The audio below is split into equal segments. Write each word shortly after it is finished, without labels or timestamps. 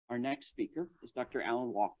Our next speaker is Dr.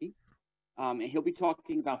 Allan Walkey, and he'll be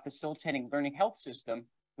talking about facilitating learning health system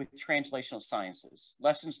with translational sciences,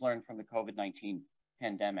 lessons learned from the COVID-19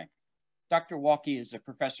 pandemic. Dr. Walkey is a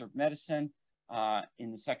professor of medicine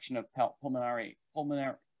in the section of pulmonary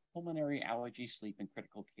allergy, sleep, and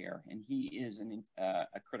critical care, and he is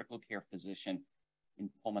a critical care physician in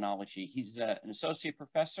pulmonology. He's an associate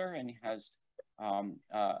professor, and he has an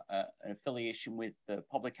affiliation with the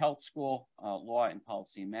Public Health School, Law and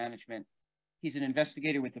Policy and Management. He's an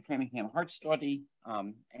investigator with the Framingham Heart Study,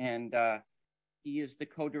 and he is the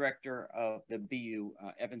co-director of the BU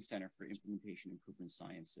Evans Center for Implementation Improvement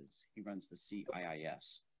Sciences. He runs the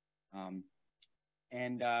CIIS.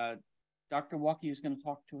 Dr. Walkey is going to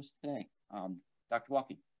talk to us today. Dr.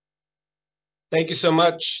 Walkey. Thank you so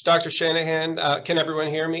much, Dr. Shanahan. Can everyone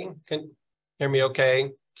hear me? Can hear me okay?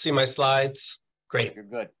 See my slides? Great. You're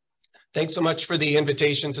good. Thanks so much for the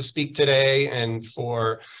invitation to speak today, and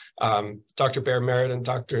for Dr. Bear Merritt and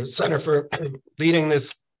Dr. Center for leading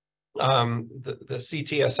this, the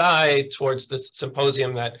CTSI towards this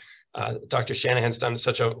symposium that Dr. Shanahan's done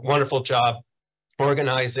such a wonderful job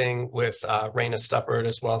organizing with Raina Stuppert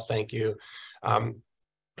as well. Thank you. I'm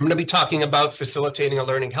going to be talking about facilitating a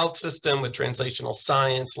learning health system with translational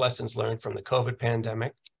science, lessons learned from the COVID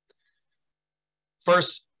pandemic.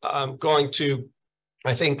 First, I'm going to,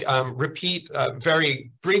 I think, repeat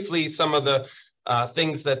very briefly some of the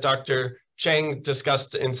things that Dr. Cheng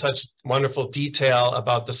discussed in such wonderful detail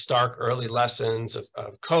about the stark early lessons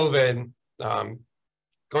of COVID.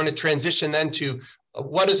 Going to transition then to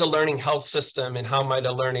what is a learning health system, and how might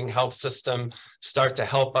a learning health system start to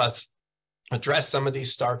help us address some of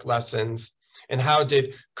these stark lessons, and how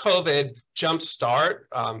did COVID jumpstart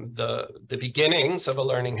the beginnings of a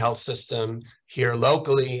learning health system here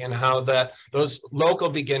locally, and how those local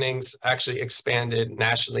beginnings actually expanded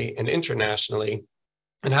nationally and internationally,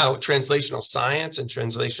 and how translational science and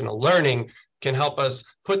translational learning can help us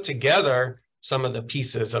put together some of the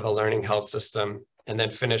pieces of a learning health system, and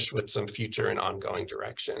then finish with some future and ongoing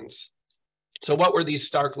directions. So what were these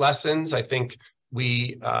stark lessons? I think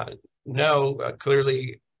we know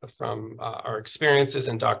clearly from our experiences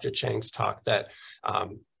in Dr. Cheng's talk that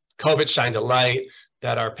COVID shined a light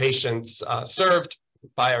that our patients served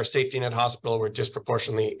by our safety net hospital were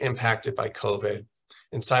disproportionately impacted by COVID,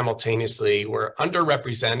 and simultaneously were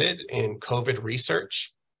underrepresented in COVID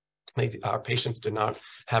research. Our patients did not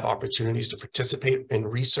have opportunities to participate in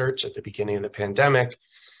research at the beginning of the pandemic,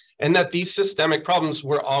 and that these systemic problems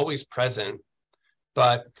were always present,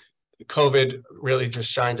 but COVID really just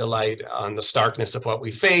shined a light on the starkness of what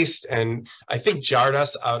we faced, and I think jarred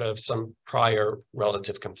us out of some prior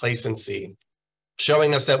relative complacency,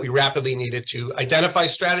 showing us that we rapidly needed to identify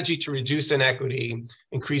strategy to reduce inequity,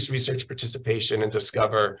 increase research participation, and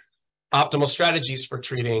discover optimal strategies for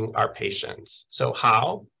treating our patients. So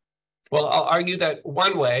how? Well, I'll argue that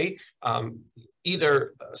one way,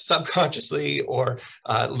 either subconsciously or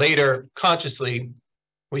later consciously,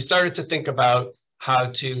 we started to think about how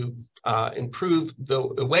to improve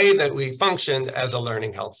the way that we functioned as a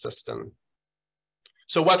learning health system.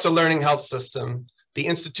 So what's a learning health system? The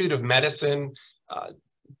Institute of Medicine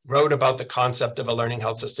wrote about the concept of a learning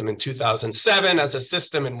health system in 2007 as a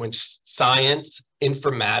system in which science,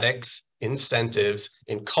 informatics, incentives,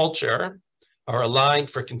 and culture are aligned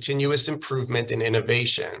for continuous improvement and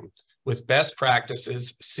innovation, with best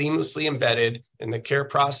practices seamlessly embedded in the care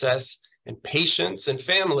process, and patients and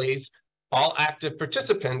families all active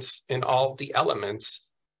participants in all the elements,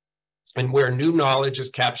 and where new knowledge is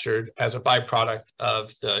captured as a byproduct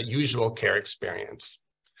of the usual care experience.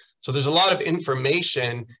 So there's a lot of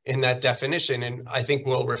information in that definition, and I think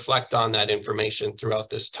we'll reflect on that information throughout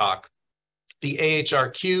this talk. The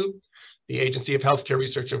AHRQ, the Agency of Healthcare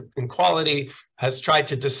Research and Quality, has tried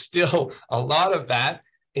to distill a lot of that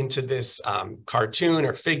into this cartoon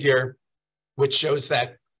or figure, which shows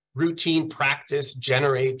that routine practice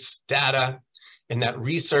generates data, and that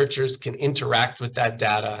researchers can interact with that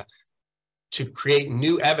data to create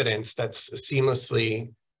new evidence that's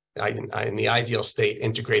seamlessly, in the ideal state,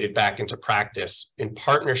 integrated back into practice in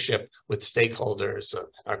partnership with stakeholders,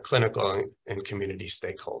 our clinical and community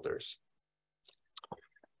stakeholders.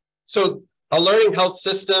 So a learning health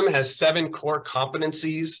system has 7 core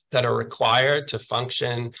competencies that are required to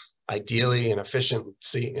function ideally and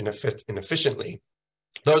efficiently.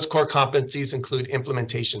 Those core competencies include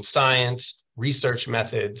implementation science, research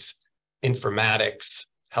methods, informatics,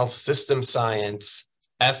 health system science,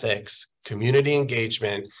 ethics, community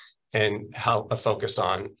engagement, and a focus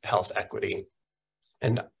on health equity.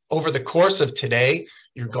 And over the course of today,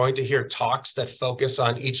 you're going to hear talks that focus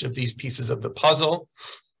on each of these pieces of the puzzle.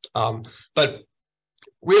 But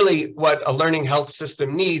really what a learning health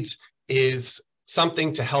system needs is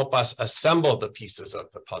something to help us assemble the pieces of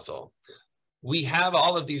the puzzle. We have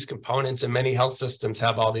all of these components, and many health systems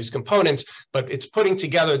have all these components, but it's putting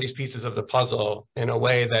together these pieces of the puzzle in a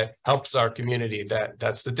way that helps our community.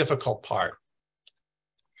 That's the difficult part.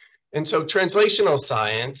 And so translational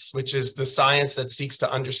science, which is the science that seeks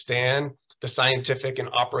to understand the scientific and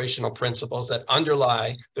operational principles that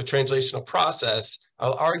underlie the translational process,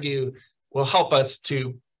 I'll argue, will help us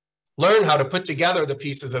to learn how to put together the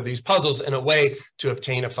pieces of these puzzles in a way to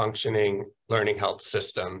obtain a functioning learning health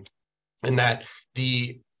system. And that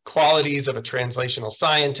the qualities of a translational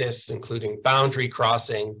scientist, including boundary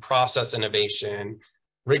crossing, process innovation,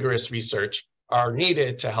 rigorous research, are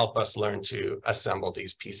needed to help us learn to assemble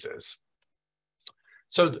these pieces.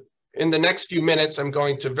 So in the next few minutes, I'm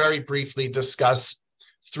going to very briefly discuss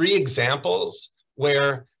 3 examples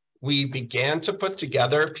where we began to put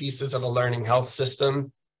together pieces of a learning health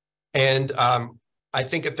system. And I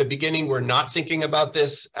think at the beginning, we're not thinking about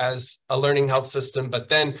this as a learning health system, but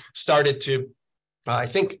then started to, I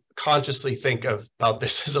think, consciously think about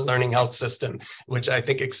this as a learning health system, which I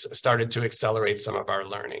think started to accelerate some of our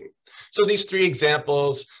learning. So these 3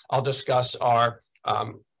 examples I'll discuss are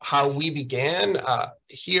how we began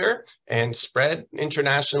here and spread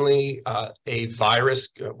internationally a virus,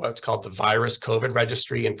 what's called the Virus COVID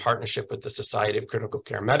Registry in partnership with the Society of Critical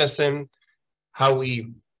Care Medicine, how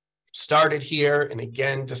we started here and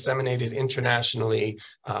again disseminated internationally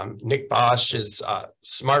Nick Bosch's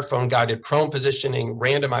smartphone-guided prone positioning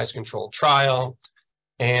randomized controlled trial,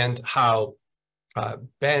 and how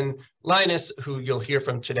Ben Linus, who you'll hear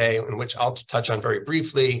from today, and which I'll touch on very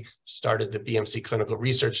briefly, started the BMC Clinical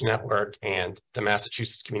Research Network and the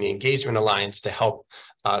Massachusetts Community Engagement Alliance to help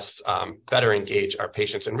us better engage our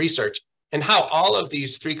patients in research, and how all of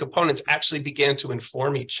these 3 components actually began to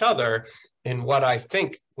inform each other in what I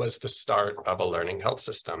think was the start of a learning health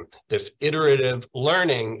system. This iterative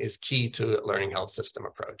learning is key to a learning health system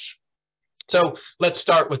approach. So let's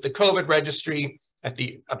start with the COVID registry. At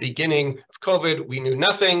the beginning of COVID, we knew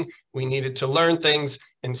nothing. We needed to learn things.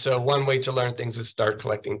 And so one way to learn things is start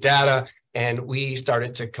collecting data. And we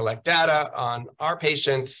started to collect data on our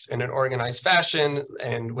patients in an organized fashion.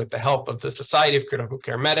 And with the help of the Society of Critical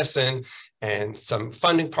Care Medicine and some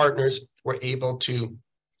funding partners, we're able to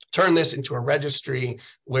turn this into a registry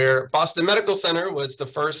where Boston Medical Center was the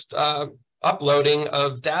first uploading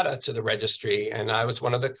of data to the registry. And I was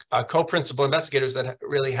one of the co-principal investigators that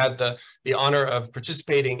really had the honor of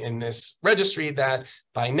participating in this registry that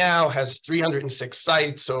by now has 306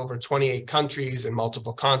 sites over 28 countries and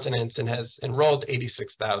multiple continents and has enrolled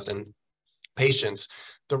 86,000 patients.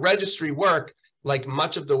 The registry work, like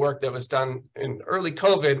much of the work that was done in early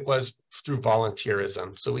COVID, was through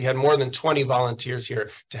volunteerism. So we had more than 20 volunteers here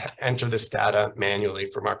to enter this data manually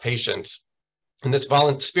from our patients. And this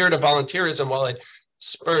spirit of volunteerism, while it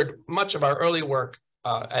spurred much of our early work,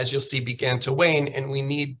 as you'll see, began to wane, and we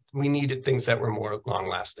needed things that were more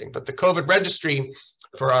long-lasting. But the COVID registry,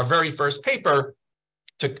 for our very first paper,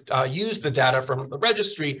 to use the data from the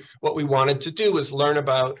registry, what we wanted to do was learn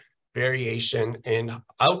about variation in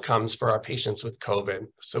outcomes for our patients with COVID.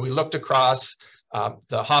 So we looked across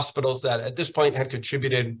the hospitals that at this point had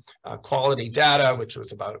contributed quality data, which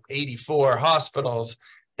was about 84 hospitals.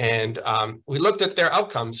 And we looked at their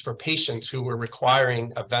outcomes for patients who were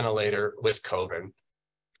requiring a ventilator with COVID.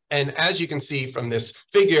 And as you can see from this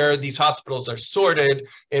figure, these hospitals are sorted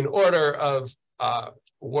in order of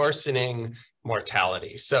worsening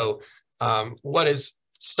mortality. So what is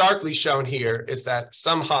starkly shown here is that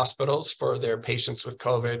some hospitals, for their patients with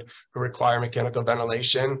COVID who require mechanical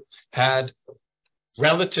ventilation, had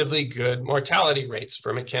relatively good mortality rates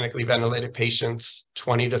for mechanically ventilated patients.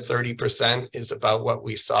 20 to 30% is about what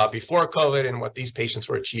we saw before COVID and what these patients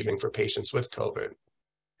were achieving for patients with COVID.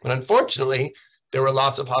 But unfortunately, there were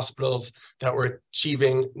lots of hospitals that were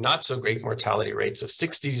achieving not so great mortality rates of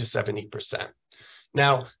 60 to 70%.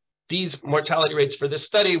 Now, these mortality rates for this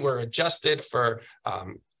study were adjusted for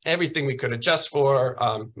everything we could adjust for,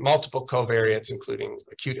 multiple covariates, including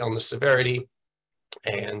acute illness severity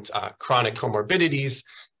and chronic comorbidities.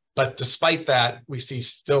 But despite that, we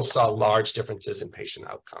still saw large differences in patient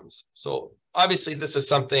outcomes. So obviously, this is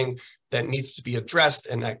something that needs to be addressed,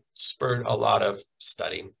 and that spurred a lot of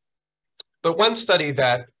study. But one study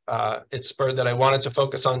that it spurred that I wanted to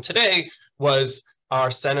focus on today was our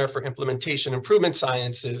Center for Implementation Improvement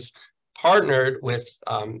Sciences partnered with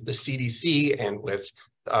the CDC and with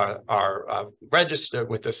our register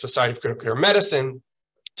with the Society of Critical Care Medicine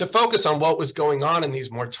to focus on what was going on in these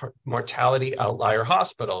mortality outlier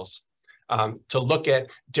hospitals, to look at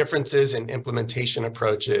differences in implementation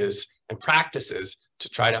approaches and practices to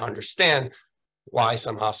try to understand why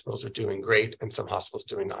some hospitals are doing great and some hospitals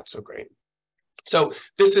doing not so great. So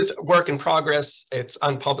this is work in progress. It's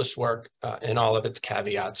unpublished work in all of its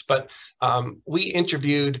caveats, but we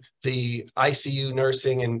interviewed the ICU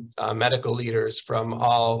nursing and medical leaders from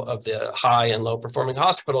all of the high and low performing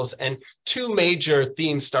hospitals, and two major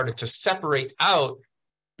themes started to separate out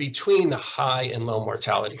between the high and low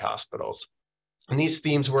mortality hospitals. And these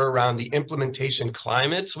themes were around the implementation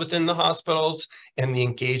climates within the hospitals and the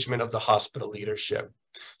engagement of the hospital leadership.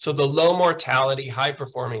 So the low mortality, high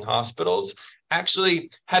performing hospitals actually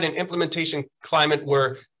had an implementation climate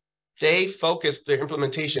where they focused their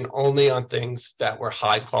implementation only on things that were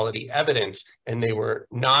high quality evidence, and they were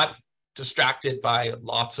not distracted by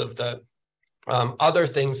lots of the other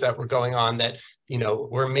things that were going on that, you know,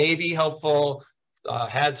 were maybe helpful,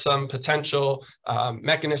 had some potential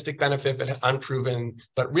mechanistic benefit, but unproven,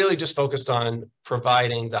 but really just focused on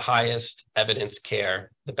providing the highest evidence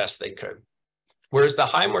care the best they could. Whereas the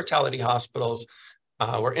high mortality hospitals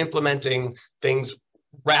were implementing things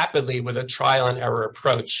rapidly with a trial and error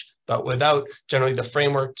approach, but without generally the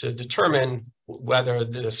framework to determine whether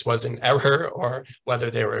this was an error or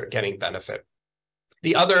whether they were getting benefit.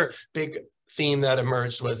 The other big theme that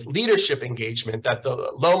emerged was leadership engagement, that the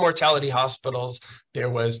low mortality hospitals, there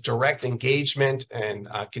was direct engagement and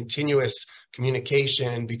continuous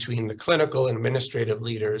communication between the clinical and administrative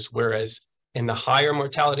leaders, whereas in the higher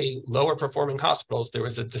mortality, lower performing hospitals, there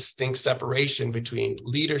was a distinct separation between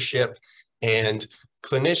leadership and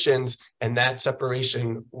clinicians, and that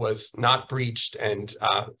separation was not breached. And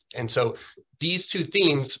so these two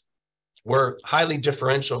themes were highly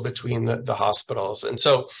differential between the hospitals. And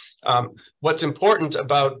so what's important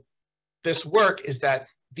about this work is that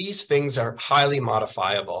these things are highly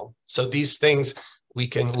modifiable. So these things we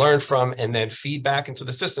can learn from and then feed back into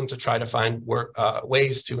the system to try to find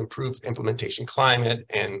ways to improve implementation climate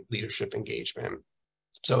and leadership engagement.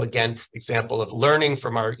 So again, example of learning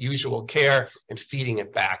from our usual care and feeding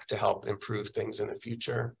it back to help improve things in the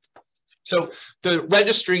future. So the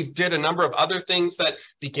registry did a number of other things that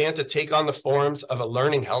began to take on the forms of a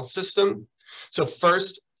learning health system. So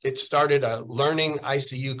first, it started a learning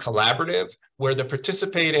ICU collaborative where the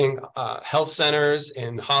participating health centers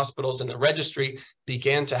and hospitals in the registry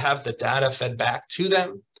began to have the data fed back to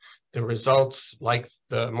them. The results, like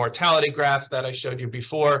the mortality graph that I showed you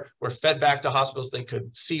before, were fed back to hospitals. They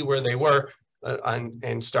could see where they were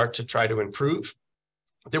and start to try to improve.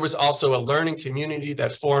 There was also a learning community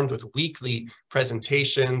that formed with weekly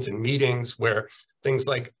presentations and meetings where things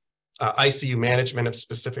like ICU management of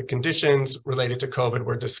specific conditions related to COVID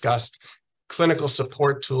were discussed. Clinical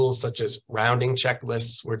support tools such as rounding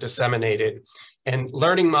checklists were disseminated, and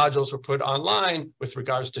learning modules were put online with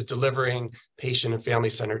regards to delivering patient and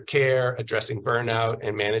family-centered care, addressing burnout,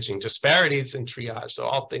 and managing disparities in triage. So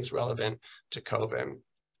all things relevant to COVID.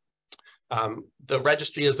 The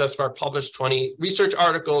registry has thus far published 20 research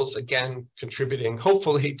articles, again, contributing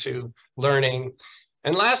hopefully to learning.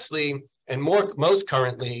 And lastly, and most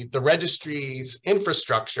currently, the registry's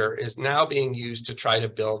infrastructure is now being used to try to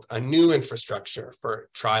build a new infrastructure for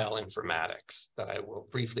trial informatics that I will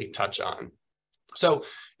briefly touch on. So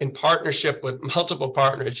in partnership with multiple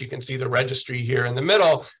partners, you can see the registry here in the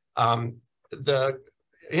middle, the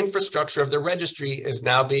infrastructure of the registry is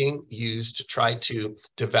now being used to try to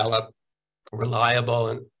develop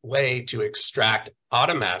reliable way to extract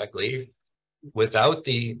automatically, without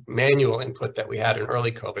the manual input that we had in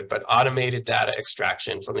early COVID, but automated data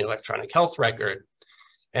extraction from the electronic health record.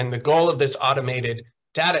 And the goal of this automated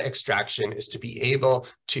data extraction is to be able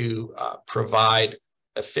to provide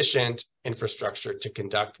efficient infrastructure to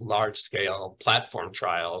conduct large-scale platform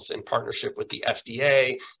trials in partnership with the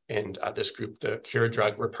FDA and this group, the Cure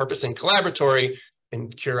Drug Repurposing Collaboratory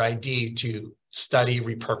and Cure ID, to study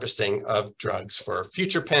repurposing of drugs for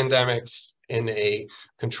future pandemics in a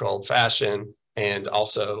controlled fashion, and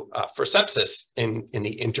also for sepsis in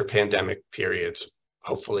the interpandemic periods.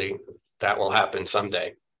 Hopefully that will happen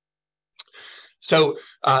someday. So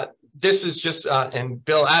this is just, and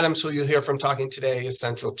Bill Adams, who you'll hear from talking today, is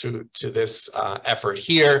central to this effort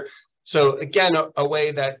here. So again, a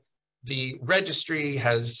way that the registry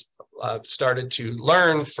has started to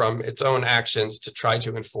learn from its own actions to try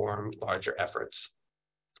to inform larger efforts.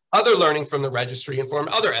 Other learning from the registry informed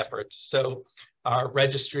other efforts. So our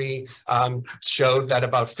registry showed that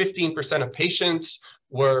about 15% of patients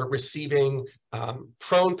were receiving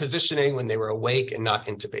prone positioning when they were awake and not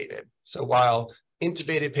intubated. So while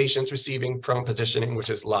intubated patients receiving prone positioning, which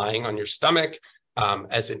is lying on your stomach,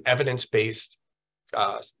 as an evidence-based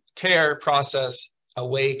care process,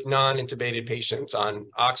 awake, non-intubated patients on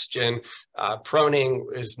oxygen. Proning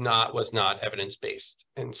was not evidence-based.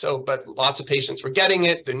 And so, but lots of patients were getting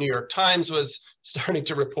it. The New York Times was starting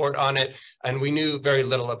to report on it, and we knew very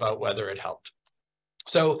little about whether it helped.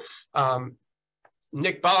 So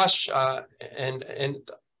Nick Bosch and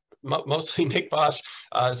mostly Nick Bosch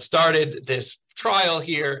started this trial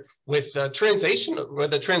here with the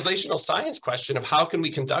translational science question of how can we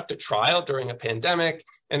conduct a trial during a pandemic,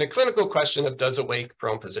 and a clinical question of does awake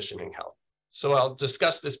prone positioning help? So I'll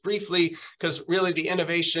discuss this briefly because really the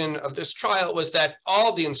innovation of this trial was that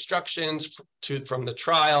all the instructions from the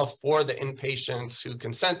trial for the inpatients who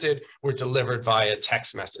consented were delivered via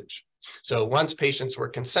text message. So once patients were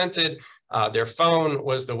consented, their phone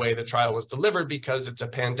was the way the trial was delivered because it's a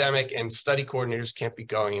pandemic and study coordinators can't be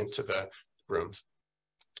going into the rooms.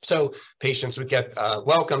 So patients would get a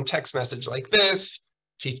welcome text message like this,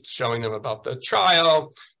 showing them about the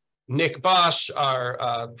trial. Nick Bosch,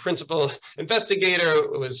 our principal investigator,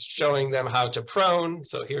 was showing them how to prone.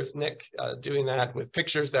 So here's Nick doing that with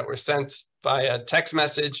pictures that were sent via text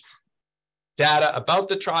message. Data about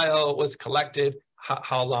the trial was collected.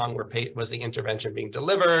 How long was the intervention being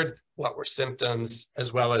delivered? What were symptoms,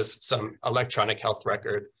 as well as some electronic health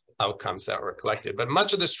record outcomes that were collected. But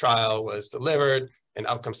much of this trial was delivered and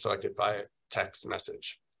outcomes selected by text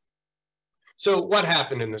message. So what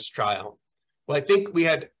happened in this trial? Well, I think we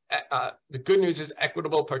had, the good news is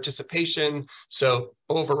equitable participation. So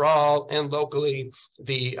overall and locally,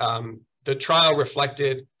 the trial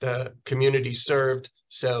reflected the community served.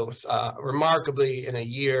 So remarkably, in a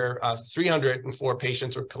year, 304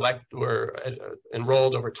 patients were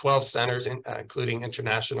enrolled over 12 centers, including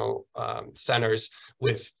international centers,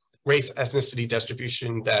 with race ethnicity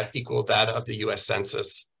distribution that equaled that of the US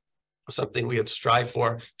Census, something we had strived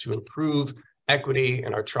for to improve equity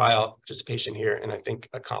in our trial participation here, and I think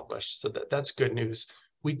accomplished. So that's good news.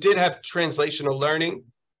 We did have translational learning.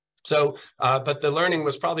 So, but the learning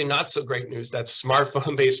was probably not so great news that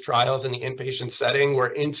smartphone-based trials in the inpatient setting were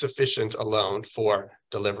insufficient alone for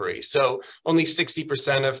delivery. So only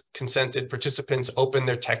 60% of consented participants opened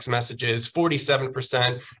their text messages,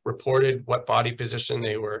 47% reported what body position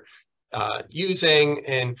they were using,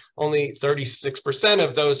 and only 36%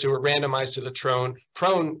 of those who were randomized to the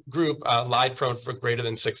prone group lied prone for greater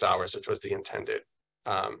than 6 hours, which was the intended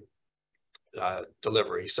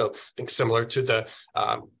delivery. So I think similar to the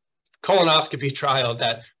colonoscopy trial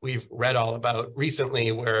that we've read all about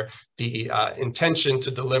recently, where the intention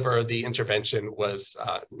to deliver the intervention was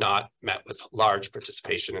not met with large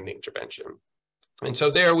participation in the intervention. And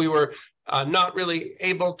so there we were not really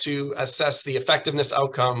able to assess the effectiveness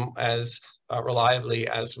outcome as reliably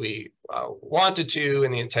as we wanted to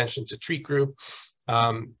in the intention to treat group.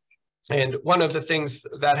 And one of the things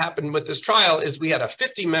that happened with this trial is we had a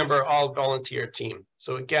 50-member all-volunteer team.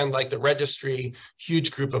 So again, like the registry,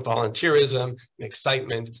 huge group of volunteerism and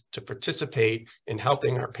excitement to participate in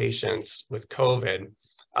helping our patients with COVID.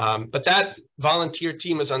 But that volunteer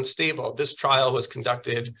team is unstable. This trial was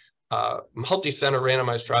conducted, multi-center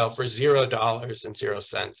randomized trial for $0 and 0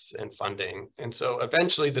 cents in funding. And so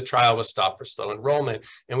eventually the trial was stopped for slow enrollment.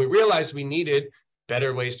 And we realized we needed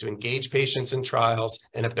better ways to engage patients in trials,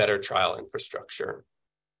 and a better trial infrastructure.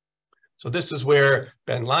 So this is where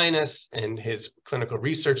Ben Linus and his clinical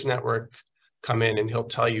research network come in, and he'll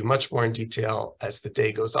tell you much more in detail as the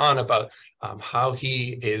day goes on about how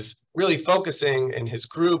he is really focusing in his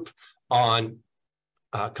group on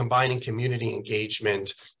combining community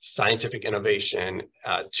engagement, scientific innovation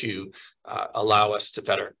to allow us to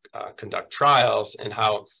better conduct trials, and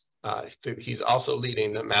how he's also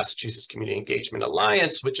leading the Massachusetts Community Engagement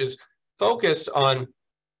Alliance, which is focused on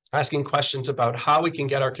asking questions about how we can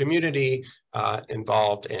get our community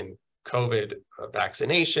involved in COVID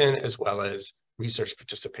vaccination, as well as research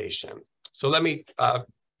participation. So let me,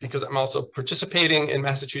 because I'm also participating in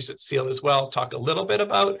Massachusetts SEAL as well, talk a little bit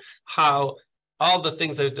about how all the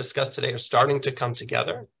things I've discussed today are starting to come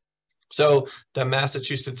together. So the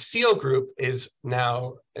Massachusetts SEAL group is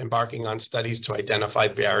now embarking on studies to identify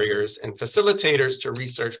barriers and facilitators to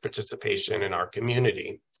research participation in our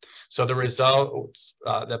community. So the results,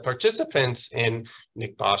 the participants in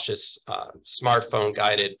Nick Bosch's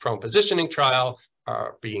smartphone-guided prone positioning trial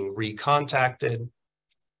are being recontacted.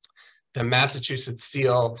 The Massachusetts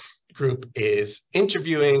SEAL group is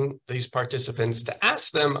interviewing these participants to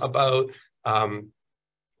ask them about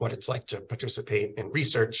what it's like to participate in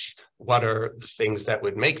research. What are the things that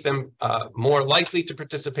would make them more likely to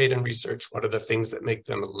participate in research? What are the things that make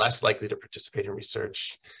them less likely to participate in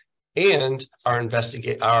research? And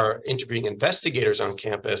are interviewing investigators on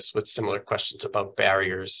campus with similar questions about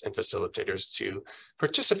barriers and facilitators to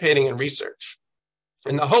participating in research.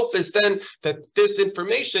 And the hope is then that this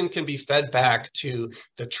information can be fed back to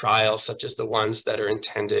the trials, such as the ones that are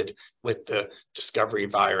intended with the discovery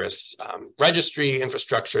virus registry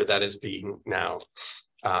infrastructure that is being now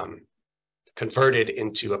converted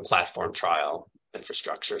into a platform trial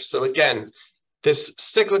infrastructure. So again, this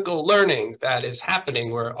cyclical learning that is happening,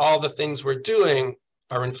 where all the things we're doing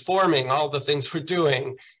are informing all the things we're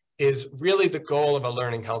doing, is really the goal of a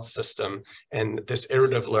learning health system. And this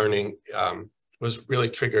iterative learning was really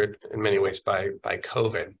triggered in many ways by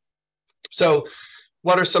COVID. So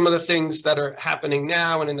what are some of the things that are happening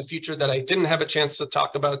now and in the future that I didn't have a chance to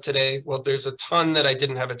talk about today? Well, there's a ton that I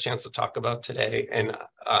didn't have a chance to talk about today, and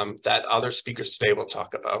that other speakers today will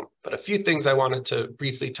talk about. But a few things I wanted to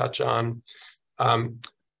briefly touch on.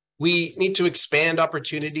 We need to expand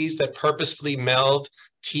opportunities that purposefully meld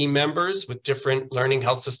team members with different learning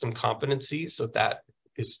health system competencies. So that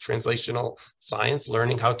is translational science,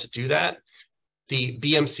 learning how to do that. The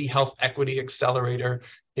BMC Health Equity Accelerator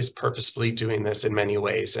is purposefully doing this in many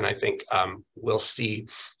ways. And I think we'll see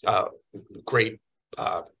great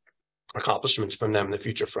accomplishments from them in the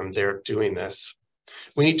future from their doing this.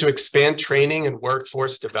 We need to expand training and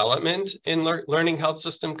workforce development in learning health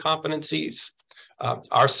system competencies.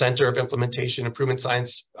 Our Center of Implementation Improvement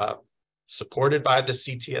Science, supported by the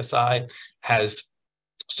CTSI, has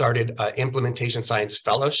started an implementation science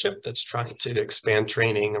fellowship that's trying to expand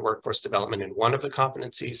training and workforce development in one of the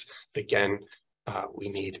competencies. But again, we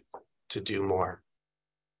need to do more.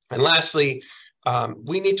 And lastly,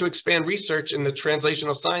 we need to expand research in the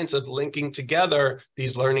translational science of linking together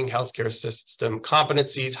these learning healthcare system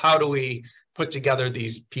competencies. How do we put together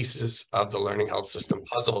these pieces of the learning health system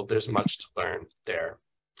puzzle? There's much to learn there.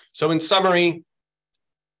 So in summary,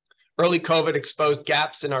 early COVID exposed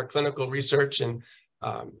gaps in our clinical research and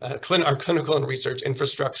our clinical and research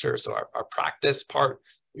infrastructure. So our practice part,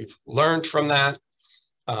 we've learned from that.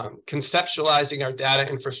 Conceptualizing our data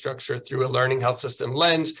infrastructure through a learning health system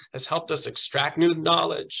lens has helped us extract new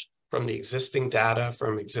knowledge from the existing data,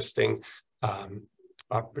 from existing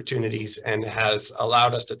opportunities, and has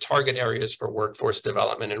allowed us to target areas for workforce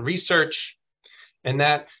development and research. And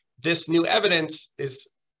that this new evidence is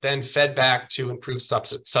then fed back to improve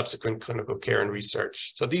subsequent clinical care and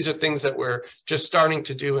research. So these are things that we're just starting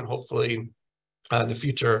to do, and hopefully the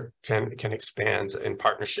future can expand in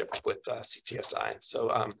partnership with CTSI.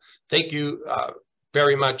 So thank you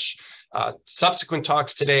very much. Subsequent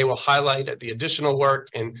talks today will highlight the additional work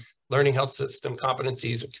in learning health system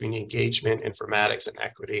competencies of community engagement, informatics, and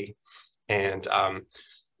equity. And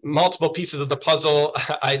multiple pieces of the puzzle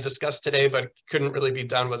I discussed today, but couldn't really be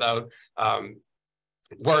done without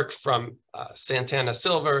work from Santana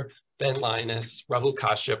Silver, Ben Linus, Rahul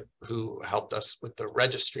Kashyap, who helped us with the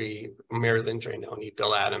registry, Marilyn Drainoni,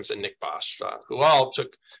 Bill Adams, and Nick Bosch, who all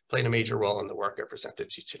played a major role in the work I presented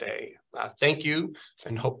to you today. Thank you,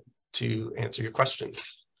 and hope to answer your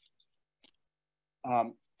questions.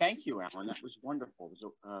 Thank you, Allan. That was wonderful. It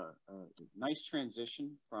was a nice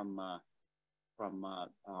transition from our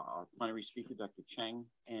plenary speaker, Dr. Cheng,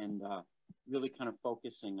 and really kind of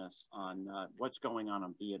focusing us on what's going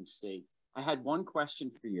on BMC. I had one question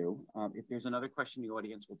for you. If there's another question in the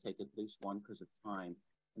audience, we'll take at least one because of time.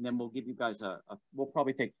 And then we'll give you guys we'll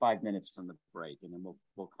probably take 5 minutes from the break, and then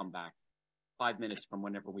we'll come back 5 minutes from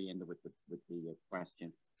whenever we end with the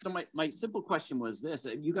question. So my simple question was this: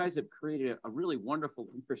 you guys have created a really wonderful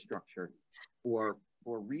infrastructure for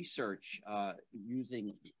research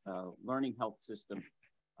using learning health system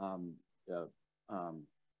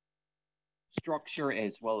structure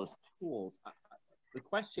as well as tools. The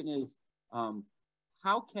question is,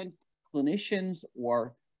 how can clinicians,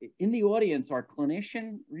 or in the audience are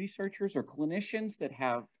clinician researchers or clinicians that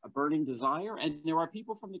have a burning desire, and there are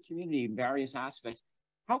people from the community in various aspects,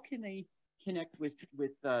 how can they connect with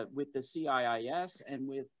the CIIS and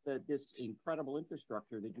with this incredible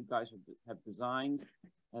infrastructure that you guys have designed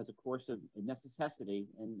as a course of necessity?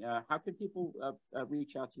 And how can people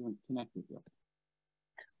reach out to you and connect with you?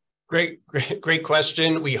 Great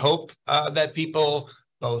question. We hope that people,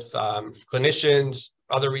 both clinicians,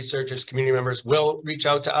 other researchers, community members, will reach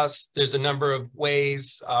out to us. There's a number of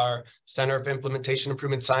ways. Our Center of Implementation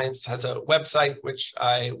Improvement Science has a website, which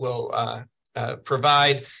I will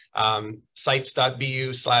provide,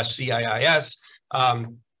 sites.bu/CIIS,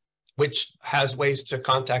 which has ways to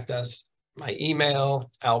contact us. My email,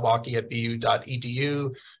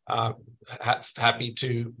 alwalkey@bu.edu. Happy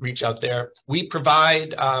to reach out there. We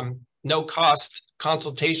provide no-cost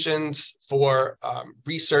consultations for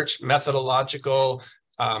research methodological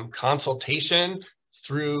consultation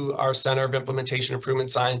through our Center of Implementation Improvement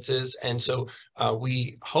Sciences. And so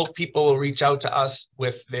we hope people will reach out to us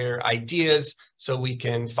with their ideas so we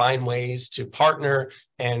can find ways to partner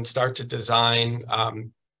and start to design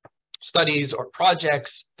studies or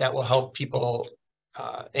projects that will help people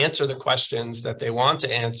answer the questions that they want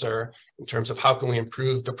to answer in terms of how can we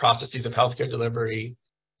improve the processes of healthcare delivery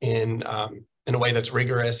in a way that's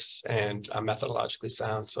rigorous and methodologically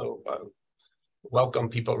sound. So welcome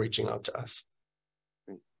people reaching out to us.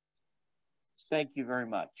 Thank you very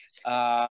much.